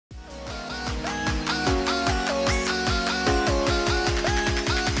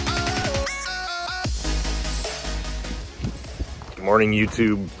Morning,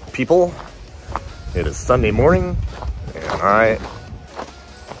 YouTube people. It is Sunday morning, and I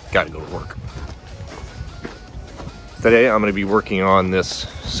gotta go to work. Today, I'm gonna be working on this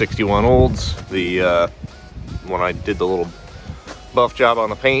 61 Olds, the when I did the little buff job on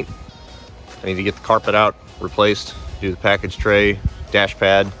the paint. I need to get the carpet out, replaced, do the package tray, dash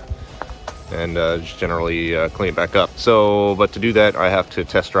pad, and just generally clean it back up. So, but to do that, I have to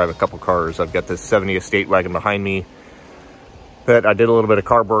test drive a couple cars. I've got this 70 Estate wagon behind me that I did a little bit of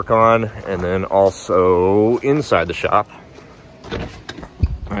carb work on, and then also inside the shop,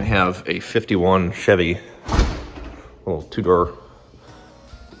 I have a 51 Chevy, little two-door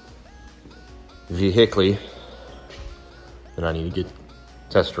vehicle that I need to get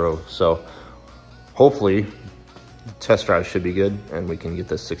test drove. So hopefully the test drive should be good, and we can get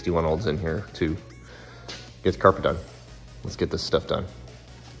this 61 Olds in here to get the carpet done. Let's get this stuff done.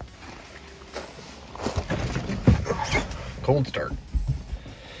 Cold start.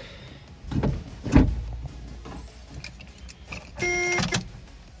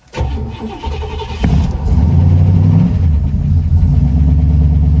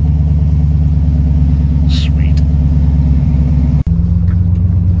 Sweet.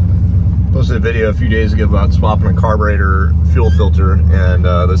 Posted a video a few days ago about swapping a carburetor fuel filter, and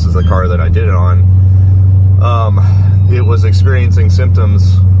this is the car that I did it on. It was experiencing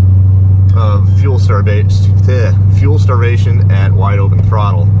symptoms of fuel starvation at wide open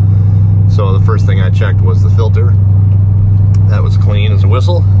throttle. So the first thing I checked was the filter. That was clean as a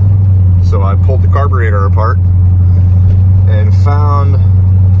whistle. So I pulled the carburetor apart and found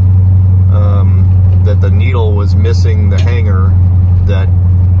that the needle was missing the hanger that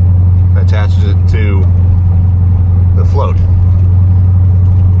attaches it to the float.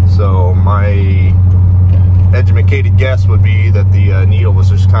 So my educated guess would be that the needle was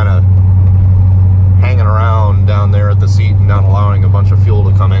just kind of hanging around down there at the seat and not allowing a bunch of fuel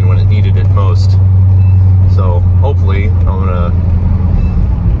to come in when it needed it most. So hopefully I'm gonna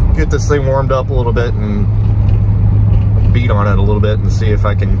get this thing warmed up a little bit and beat on it a little bit and see if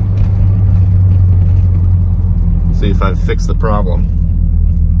I've fixed the problem.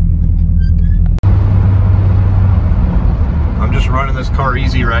 I'm just running this car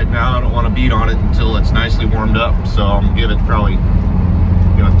easy right now. I don't want to beat on it until it's nicely warmed up, so I'm gonna give it probably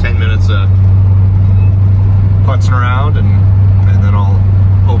 10 minutes of putzing around, and then I'll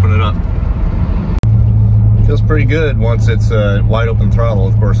open it up. Feels pretty good once it's wide open throttle.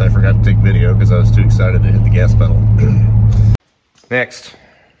 Of course, I forgot to take video because I was too excited to hit the gas pedal. Next,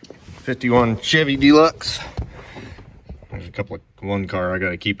 51 Chevy Deluxe. There's one car I got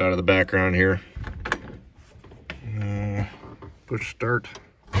to keep out of the background here. Push start.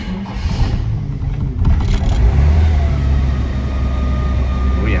 Oh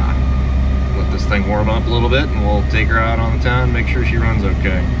yeah. Let this thing warm up a little bit, and we'll take her out on the town, make sure she runs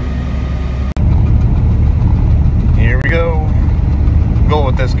okay. Here we go. The goal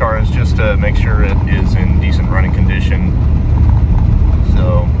with this car is just to make sure it is in decent running condition.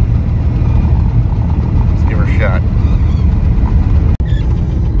 So let's give her a shot.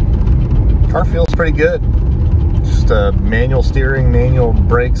 Car feels pretty good. Just manual steering, manual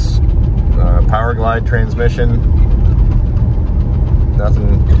brakes, power glide transmission.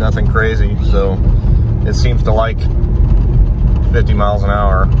 Nothing crazy, so it seems to like 50 miles an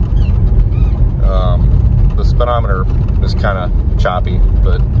hour. The speedometer is kind of choppy,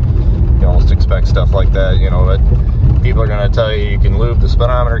 but you almost expect stuff like that. But people are going to tell you can lube the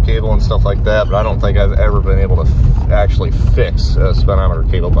speedometer cable and stuff like that, but I don't think I've ever been able to actually fix a speedometer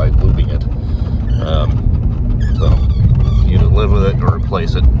cable by lubing it. So you either live with it or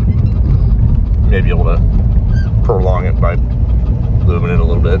replace it. Maybe able to prolong it by lubing it a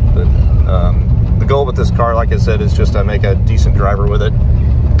little bit, but the goal with this car, like I said, is just to make a decent driver with it.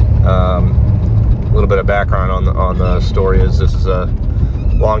 A little bit of background on the story is this is a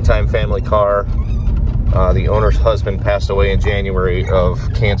longtime family car. The owner's husband passed away in January of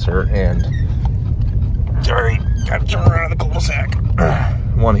cancer, and sorry, gotta turn around in the cul-de-sac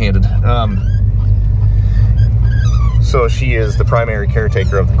one-handed. So she is the primary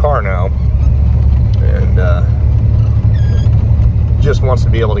caretaker of the car now, and just wants to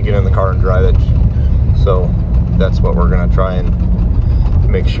be able to get in the car and drive it. So that's what we're gonna try and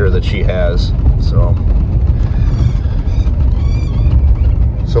make sure that she has. So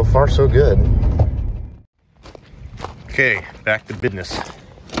far so good. Okay, back to business.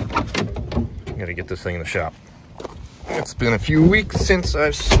 Gotta get this thing in the shop. It's been a few weeks since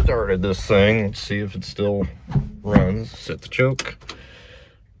I've started this thing. Let's see if it still runs. Set the choke.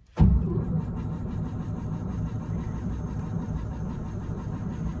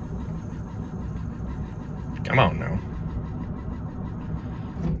 Come on now.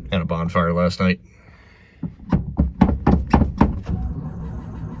 fire last night.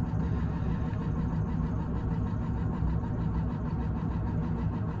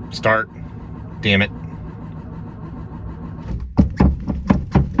 Start. Damn it.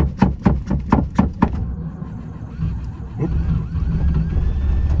 Oop.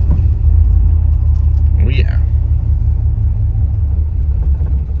 Oh yeah.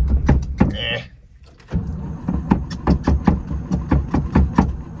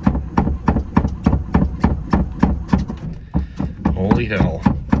 Holy hell.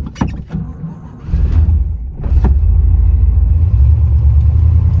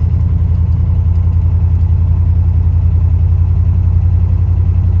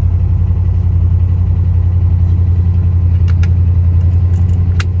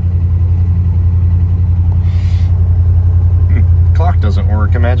 Clock doesn't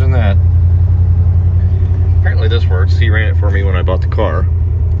work, imagine that. Apparently this works. He ran it for me when I bought the car. I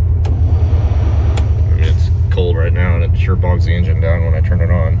mean, it's cold right now and it sure bogs the engine down when I turn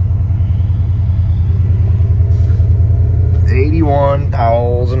it on.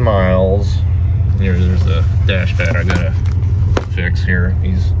 81,000 miles. There's the dash pad I gotta fix here.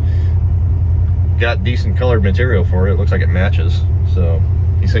 He's got decent colored material for it. It looks like it matches. So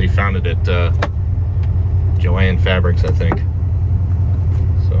he said he found it at Joann Fabrics, I think.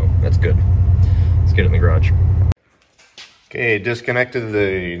 So that's good. Let's get it in the garage. Okay, disconnected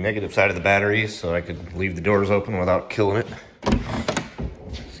the negative side of the battery so I could leave the doors open without killing it.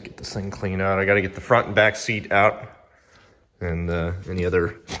 Let's get this thing cleaned out. I gotta get the front and back seat out and any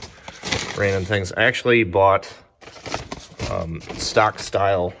other random things. I actually bought stock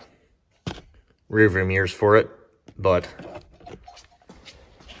style rear view mirrors for it, but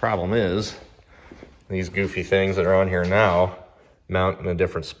problem is these goofy things that are on here now mount in a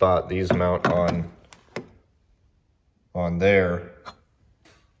different spot. These mount on there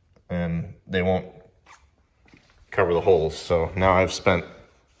and they won't cover the holes. So now I've spent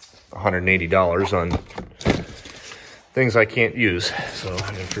 $180 on things I can't use. So I'm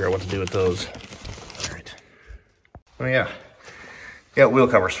gonna figure out what to do with those. All right. Oh yeah, got wheel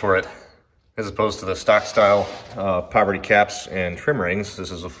covers for it. As opposed to the stock style poverty caps and trim rings,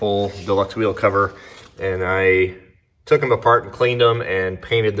 this is a full deluxe wheel cover, and I took them apart and cleaned them and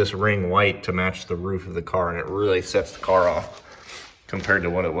painted this ring white to match the roof of the car, and it really sets the car off compared to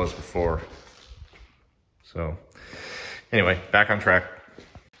what it was before. So anyway, back on track.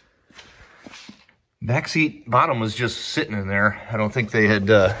 Backseat bottom was just sitting in there. I don't think they had,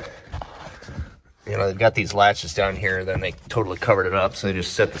 you know, they've got these latches down here, then they totally covered it up, so they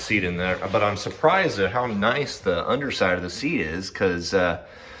just set the seat in there. But I'm surprised at how nice the underside of the seat is, because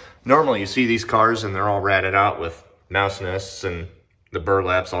normally you see these cars and they're all ratted out with mouse nests and the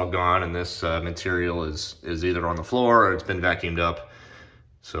burlap's all gone, and this material is either on the floor or it's been vacuumed up.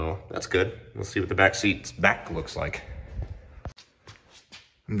 So that's good. Let's see what the back seat's back looks like.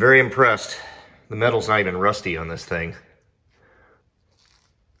 I'm very impressed. The metal's not even rusty on this thing.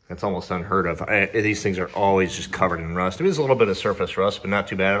 That's almost unheard of. These things are always just covered in rust. There's a little bit of surface rust, but not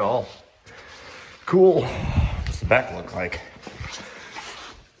too bad at all. Cool. What's the back look like?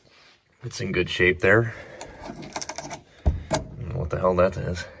 It's in good shape there. I don't know what the hell that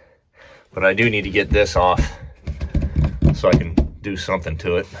is. But I do need to get this off so I can do something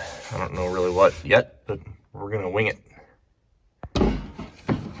to it. I don't know really what yet, but we're gonna wing it.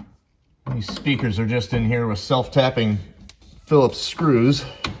 These speakers are just in here with self-tapping Phillips screws.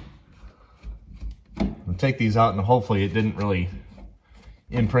 I'll take these out and hopefully it didn't really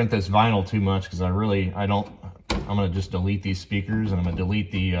imprint this vinyl too much, because I'm gonna just delete these speakers, and I'm gonna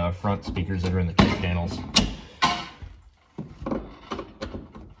delete the front speakers that are in the kick panels.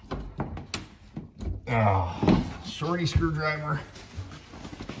 Oh, shorty screwdriver.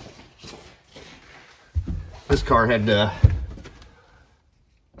 This car had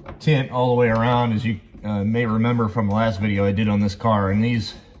tint all the way around, as you may remember from the last video I did on this car, and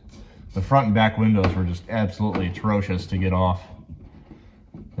the front and back windows were just absolutely atrocious to get off.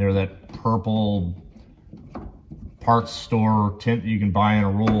 They were that purple parts store tint that you can buy in a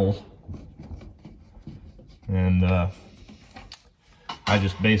roll, and I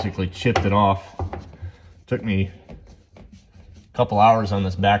just basically chipped it off. Took me a couple hours on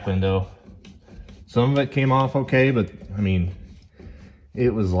this back window. Some of it came off okay, but I mean,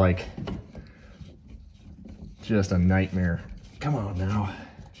 it was like just a nightmare. Come on now.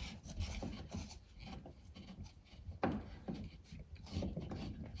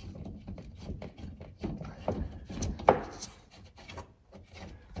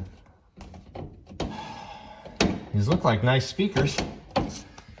 These look like nice speakers.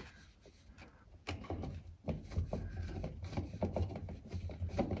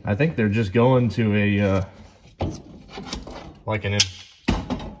 I think they're just going to a like an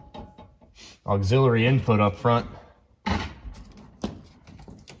auxiliary input up front.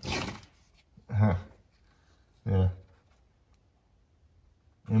 Yeah.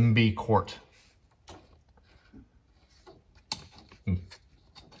 MB Quart.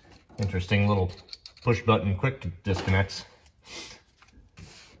 Interesting little push button quick disconnects.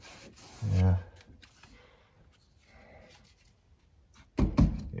 Yeah.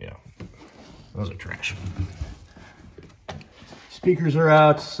 Yeah. Those are trash. Speakers are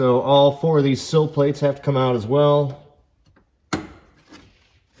out, so all 4 of these sill plates have to come out as well.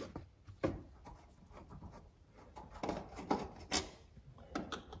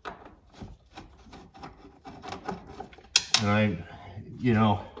 And I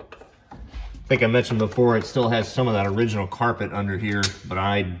think I mentioned before, it still has some of that original carpet under here, but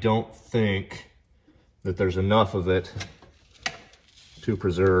I don't think that there's enough of it to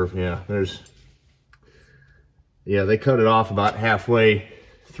preserve. Yeah, they cut it off about halfway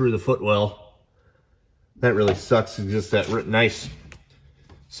through the footwell. That really sucks. It's just that nice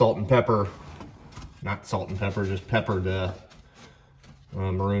salt and pepper, not salt and pepper, just peppered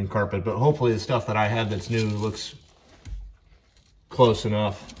maroon carpet. But hopefully the stuff that I have that's new looks close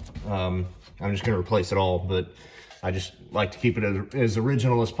enough. I'm just going to replace it all, but I just like to keep it as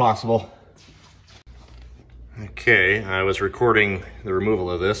original as possible. Okay, I was recording the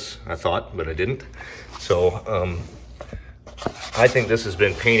removal of this, I thought, but I didn't. So I think this has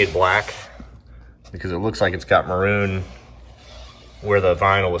been painted black because it looks like it's got maroon where the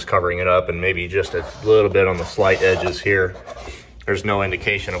vinyl was covering it up, and maybe just a little bit on the slight edges here. There's no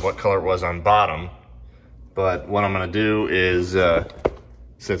indication of what color it was on bottom. But what I'm going to do is,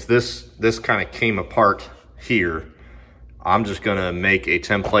 since this kind of came apart here, I'm just going to make a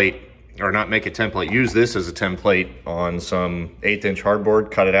template, or not make a template, use this as a template on some 1/8"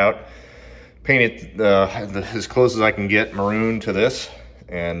 hardboard, cut it out, paint it as close as I can get maroon to this,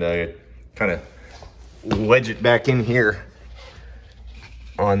 and kind of wedge it back in here.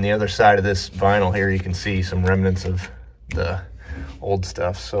 On the other side of this vinyl here, you can see some remnants of the old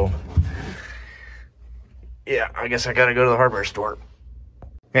stuff. So yeah, I guess I gotta go to the hardware store.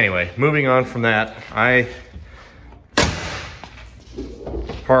 Anyway, moving on from that, I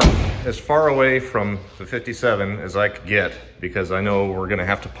parked as far away from the 57 as I could get, because I know we're gonna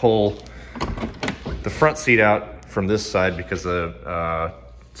have to pull the front seat out from this side because the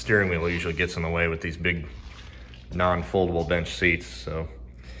steering wheel usually gets in the way with these big non-foldable bench seats. So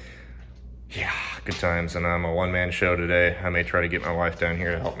yeah, good times. And I'm a one-man show today. I may try to get my wife down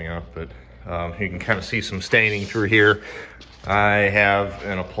here to help me out, but you can kind of see some staining through here. I have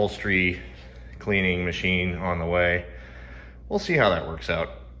an upholstery cleaning machine on the way. We'll see how that works out.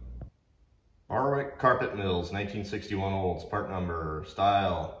 Barwick Carpet Mills, 1961 olds, part number,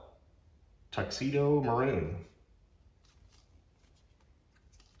 style, tuxedo maroon.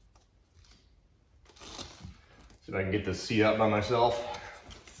 See if I can get this seat up by myself.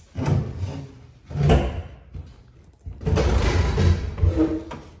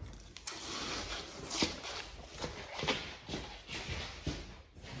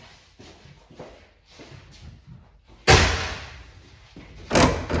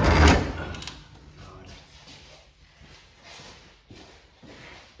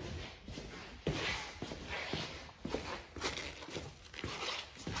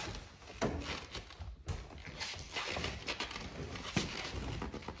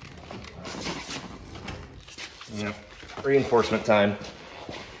 Yep, reinforcement time.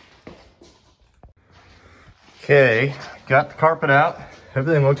 Okay, got the carpet out.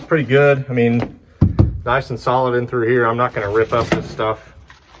 Everything looks pretty good. I mean, nice and solid in through here. I'm not going to rip up this stuff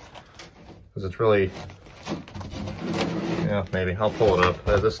because it's really, yeah, maybe I'll pull it up.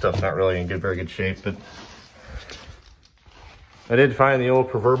 This stuff's not really in very good shape, but I did find the old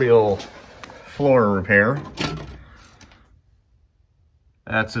proverbial floor repair.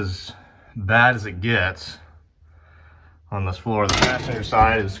 That's as bad as it gets. On this floor, the passenger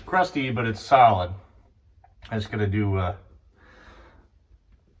side is crusty, but it's solid. I'm just gonna do a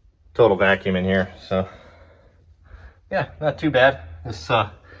total vacuum in here. So yeah, not too bad. This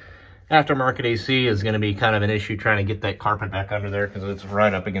aftermarket AC is gonna be kind of an issue trying to get that carpet back under there because it's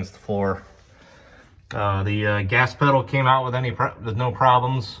right up against the floor. The gas pedal came out with no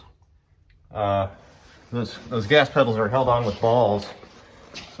problems. Those gas pedals are held on with balls.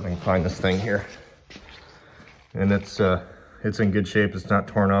 So I can find this thing here. And it's in good shape. It's not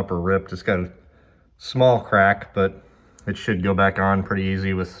torn up or ripped. It's got a small crack, but it should go back on pretty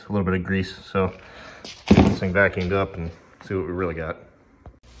easy with a little bit of grease. So get this thing vacuumed up and see what we really got.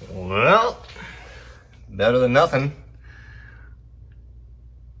 Well, better than nothing.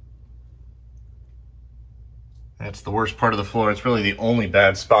 That's the worst part of the floor. It's really the only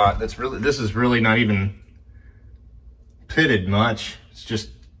bad spot. This is really not even pitted much. It's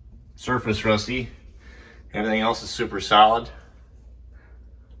just surface rusty. Everything else is super solid.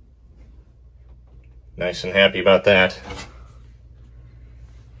 Nice and happy about that.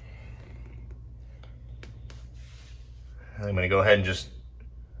 I'm gonna go ahead and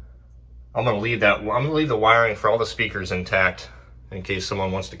I'm gonna leave the wiring for all the speakers intact in case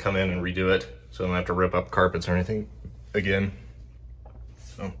someone wants to come in and redo it, so I don't have to rip up carpets or anything again.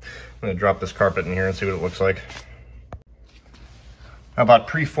 So I'm gonna drop this carpet in here and see what it looks like. I bought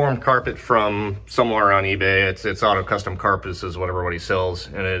preformed carpet from somewhere on eBay. It's Auto Custom Carpets is what everybody sells,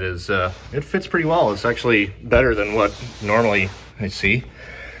 and it fits pretty well. It's actually better than what normally I see.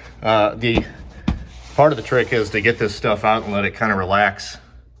 The part of the trick is to get this stuff out and let it kind of relax.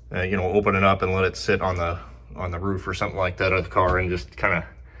 You know, open it up and let it sit on the roof or something like that of the car, and just kind of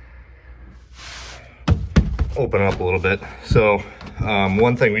open up a little bit. So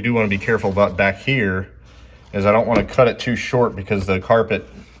one thing we do want to be careful about back here is I don't want to cut it too short, because the carpet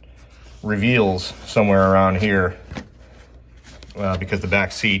reveals somewhere around here, because the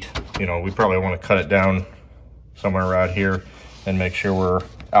back seat, you know, we probably want to cut it down somewhere around here and make sure we're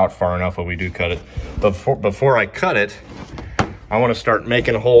out far enough when we do cut it. But before I cut it, I want to start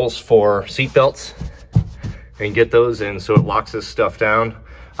making holes for seat belts and get those in so it locks this stuff down.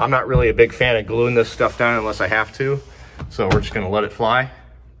 I'm not really a big fan of gluing this stuff down unless I have to, so we're just going to let it fly.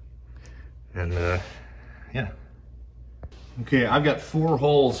 And yeah. Okay, I've got 4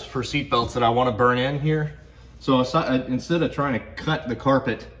 holes for seat belts that I want to burn in here. So instead of trying to cut the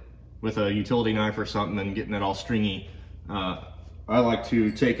carpet with a utility knife or something and getting it all stringy, I like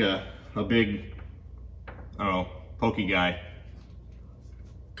to take a big, I don't know, pokey guy,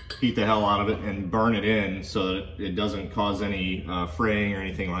 heat the hell out of it and burn it in so that it doesn't cause any fraying or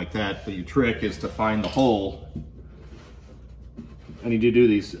anything like that. But your trick is to find the hole. I need to do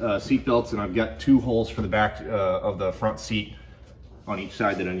these seat belts, and I've got 2 holes for the back of the front seat on each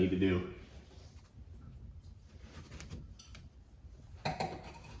side that I need to do.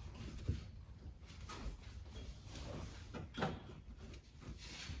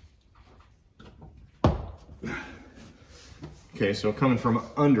 Okay, so coming from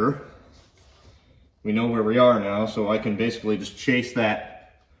under, we know where we are now, so I can basically just chase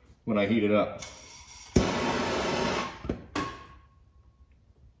that when I heat it up.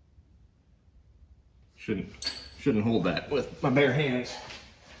 Shouldn't hold that with my bare hands.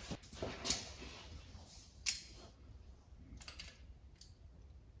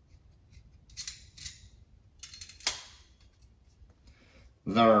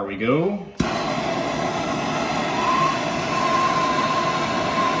 There we go.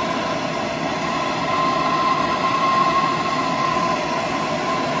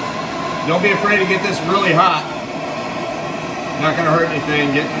 Don't be afraid to get this really hot. Not gonna hurt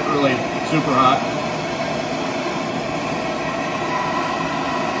anything getting it really super hot.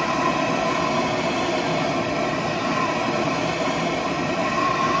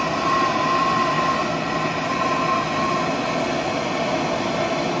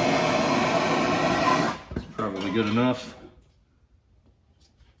 Good enough,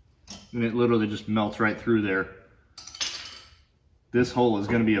 and it literally just melts right through there. This hole is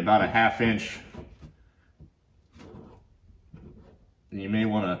going to be about a 1/2 inch, and you may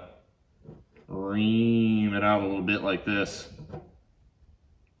want to ream it out a little bit like this.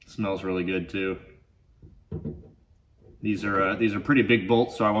 It smells really good too. These are pretty big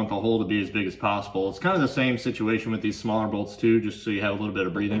bolts, so I want the hole to be as big as possible. It's kind of the same situation with these smaller bolts too, just so you have a little bit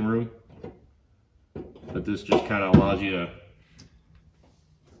of breathing room. But this just kind of allows you to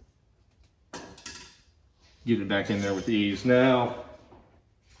get it back in there with ease. Now,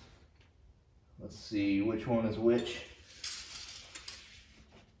 let's see which one is which.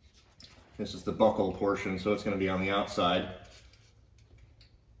 This is the buckle portion, so it's going to be on the outside.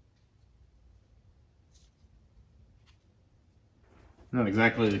 Not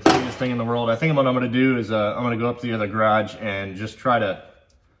exactly the cleanest thing in the world. I think what I'm going to do is I'm going to go up to the other garage and just try to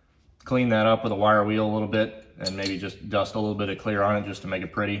clean that up with a wire wheel a little bit, and maybe just dust a little bit of clear on it just to make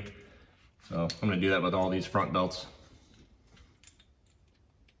it pretty. So I'm going to do that with all these front belts.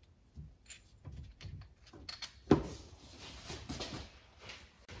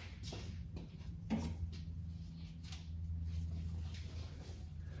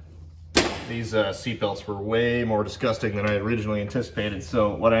 These seat belts were way more disgusting than I originally anticipated.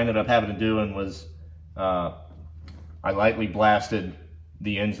 So what I ended up having to do was I lightly blasted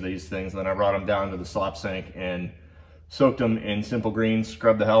the ends of these things, and then I brought them down to the slop sink and soaked them in Simple Greens,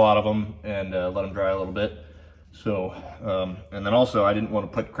 scrubbed the hell out of them, and let them dry a little bit. So, and then also I didn't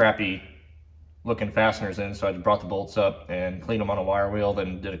want to put crappy looking fasteners in, so I just brought the bolts up and cleaned them on a wire wheel,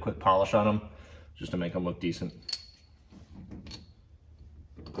 then did a quick polish on them just to make them look decent.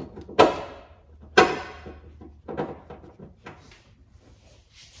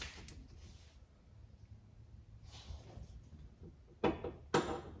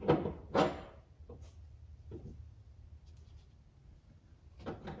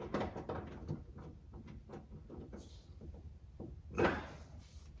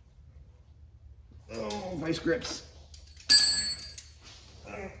 Oh, vice grips.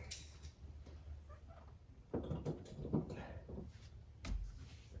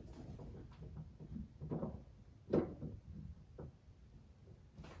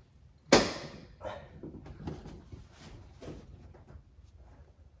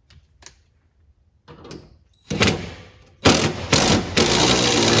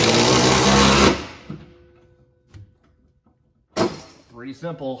 3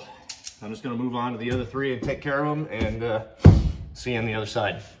 simple. I'm just going to move on to the other 3 and take care of them, and see you on the other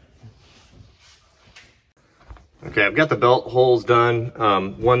side. Okay, I've got the belt holes done.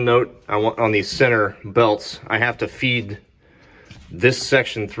 One note, I want on these center belts, I have to feed this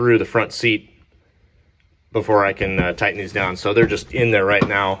section through the front seat before I can tighten these down. So they're just in there right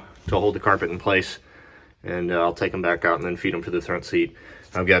now to hold the carpet in place, and I'll take them back out and then feed them to the front seat.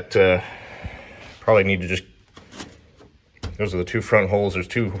 I've got, probably need to just, those are the 2 front holes. There's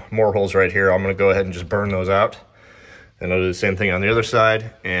 2 more holes right here. I'm gonna go ahead and just burn those out. And I'll do the same thing on the other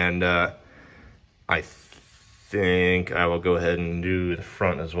side. And I think I will go ahead and do the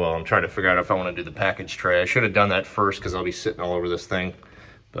front as well. I'm trying to figure out if I want to do the package tray. I should have done that first because I'll be sitting all over this thing.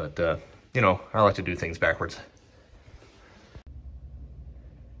 But, you know, I like to do things backwards.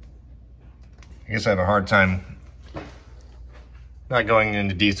 I guess I have a hard time not going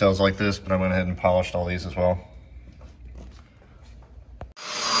into details like this, but I went ahead and polished all these as well.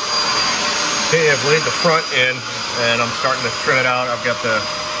 Okay, I've laid the front in and I'm starting to trim it out. I've got that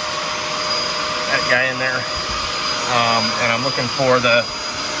guy in there. And I'm looking for the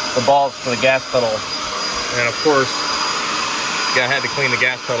balls for the gas pedal. And of course, I had to clean the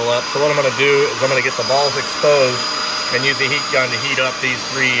gas pedal up. So what I'm gonna do is I'm gonna get the balls exposed and use a heat gun to heat up these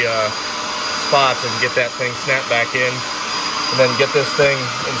 3 spots and get that thing snapped back in. And then get this thing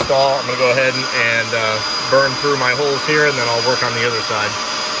installed. I'm gonna go ahead and burn through my holes here, and then I'll work on the other side.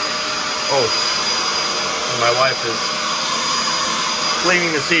 Oh, and my wife is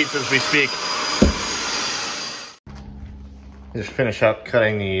cleaning the seats as we speak. Just finish up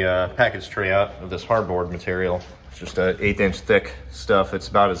cutting the package tray out of this hardboard material. It's just an 1/8 inch thick stuff. It's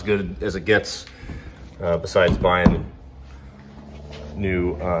about as good as it gets, besides buying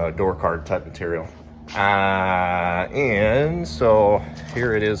new door card type material. And so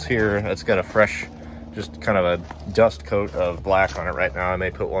here it is here. It's got a fresh, just kind of a dust coat of black on it right now. I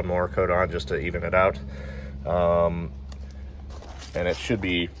may put one more coat on just to even it out. And it should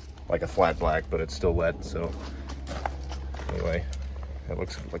be like a flat black, but it's still wet, so anyway, it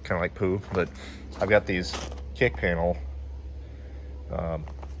looks like, kind of like poo. But I've got these kick panel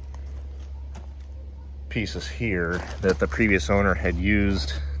pieces here that the previous owner had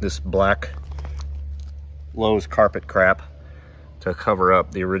used this black Lowe's carpet crap to cover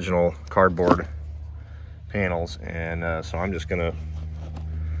up the original cardboard panels, and so I'm just gonna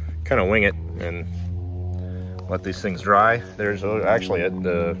kind of wing it and let these things dry. There's actually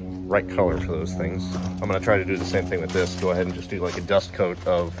the right color for those things. I'm gonna try to do the same thing with this. Go ahead and just do like a dust coat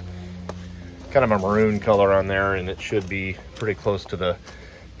of kind of a maroon color on there, and it should be pretty close to the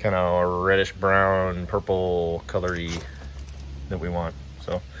kind of reddish brown purple colory that we want.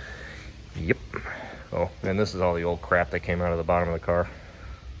 So yep. Oh, and this is all the old crap that came out of the bottom of the car.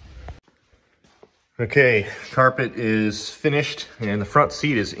 Okay, carpet is finished and the front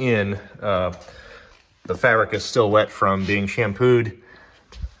seat is in. The fabric is still wet from being shampooed,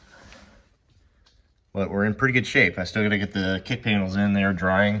 but we're in pretty good shape. I still gotta get the kick panels in there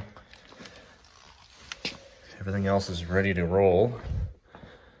drying. Everything else is ready to roll.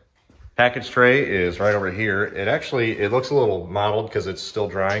 Package tray is right over here. It looks a little mottled because it's still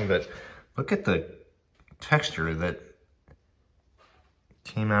drying, but look at the texture that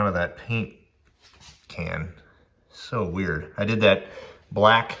came out of that paint can. So weird. I did that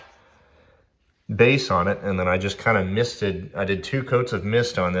black base on it, and then I just kind of misted. I did 2 coats of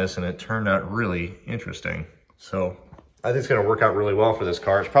mist on this, and it turned out really interesting. So I think it's going to work out really well for this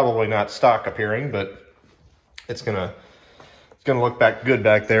car. It's probably not stock appearing, but it's gonna look good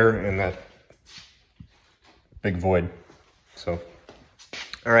back there in that big void. So,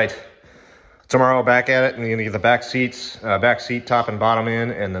 all right. Tomorrow back at it, and you're gonna get the back seat top and bottom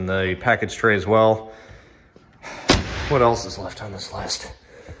in, and then the package tray as well. What else is left on this list?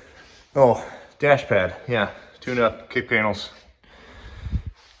 Oh, Dash pad, yeah. Tune up, kick panels.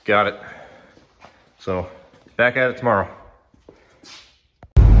 Got it. So, back at it tomorrow.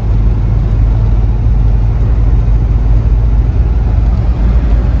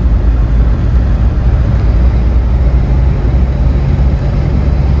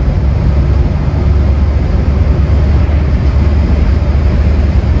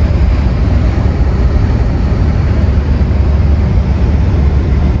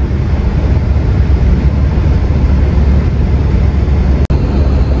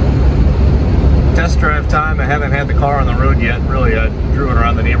 Drive time. I haven't had the car on the road yet. Really, I drew it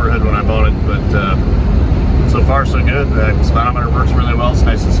around the neighborhood when I bought it, but so far so good. The speedometer works really well. It's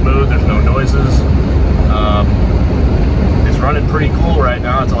nice and smooth. There's no noises. It's running pretty cool right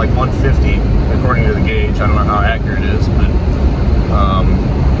now. It's at like 150 according to the gauge. I don't know how accurate it is, but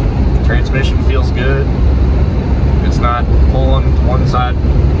transmission feels good. It's not pulling to one side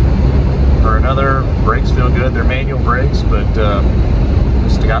or another. Brakes feel good. They're manual brakes, but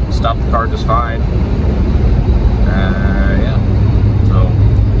stop the car just fine. Yeah.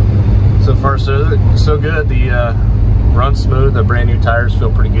 So far so good. The runs smooth. The brand new tires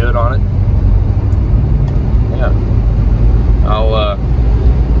feel pretty good on it. Yeah.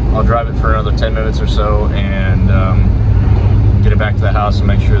 I'll drive it for another 10 minutes or so and get it back to the house and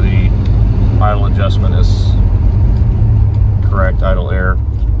make sure the idle adjustment is correct. Idle air,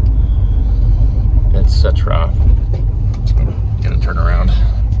 etc. Get it turned around.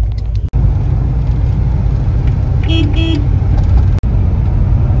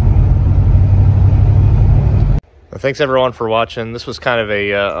 Well, thanks everyone for watching. This was kind of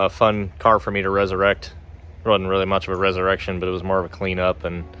a fun car for me to resurrect. It wasn't really much of a resurrection, but it was more of a cleanup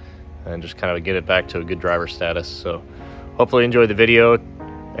and just kind of get it back to a good driver status. So hopefully you enjoyed the video,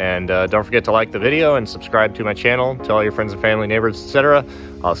 and don't forget to like the video and subscribe to my channel. Tell all your friends and family, neighbors, etc.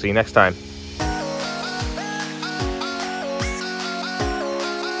 I'll see you next time.